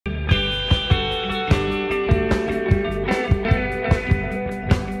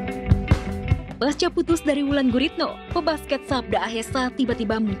Pasca putus dari Wulan Guritno, pebasket Sabda Ahesa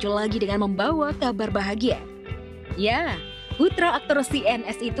tiba-tiba muncul lagi dengan membawa kabar bahagia. Ya, putra aktor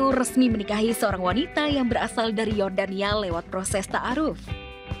CNS itu resmi menikahi seorang wanita yang berasal dari Yordania lewat proses Taaruf.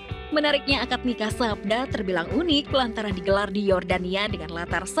 Menariknya, akad nikah Sabda terbilang unik lantaran digelar di Yordania dengan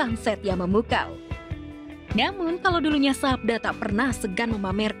latar sunset yang memukau. Namun, kalau dulunya Sabda tak pernah segan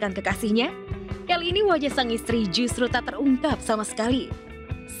memamerkan kekasihnya, kali ini wajah sang istri justru tak terungkap sama sekali.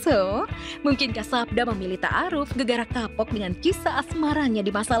 So, mungkinkah Sabda memilih Taaruf gegara kapok dengan kisah asmaranya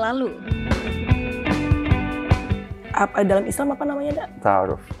di masa lalu? Dalam Islam apa namanya, Dak?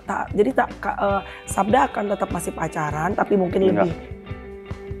 Taaruf. Jadi Sabda akan tetap masih pacaran, tapi mungkin lebih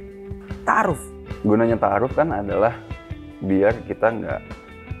Taaruf. Gunanya Taaruf kan adalah biar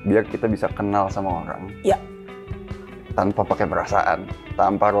kita bisa kenal sama orang. Ya. Tanpa pakai perasaan,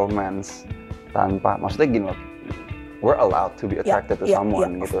 tanpa romance, maksudnya gini loh. We're allowed to be attracted to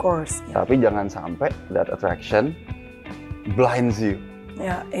someone gitu. Of course. Tapi jangan sampai that attraction blinds you.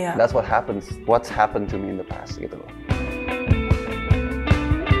 That's what happens. What's happened to me in the past gitu loh.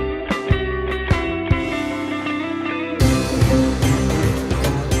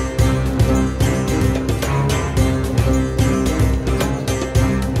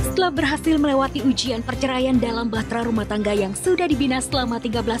 Setelah berhasil melewati ujian perceraian dalam bahtera rumah tangga yang sudah dibina selama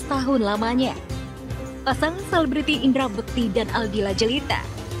 13 tahun lamanya, pasangan selebriti Indra Bekti dan Aldila Jelita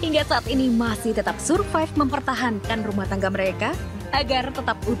hingga saat ini masih tetap survive mempertahankan rumah tangga mereka agar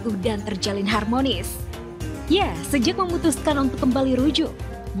tetap utuh dan terjalin harmonis. Ya, sejak memutuskan untuk kembali rujuk,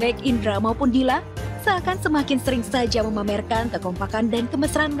 baik Indra maupun Dila seakan semakin sering saja memamerkan kekompakan dan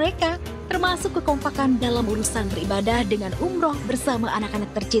kemesraan mereka, termasuk kekompakan dalam urusan beribadah dengan umroh bersama anak-anak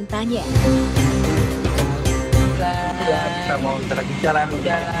tercintanya. Kita mau jalan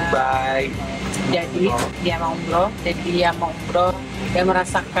Dubai. Jadi dia mau umroh, dia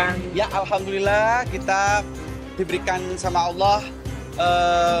merasakan. Ya, alhamdulillah kita diberikan sama Allah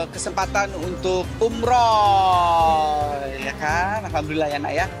kesempatan untuk umroh, ya kan? Alhamdulillah ya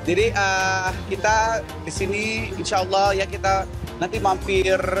nak ya. Jadi kita di sini insya Allah ya kita nanti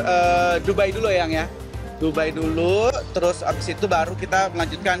mampir Dubai dulu ya Yang ya. Dubai dulu, terus abis itu baru kita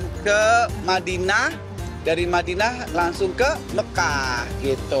melanjutkan ke Madinah. Dari Madinah langsung ke Mekah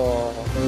gitu.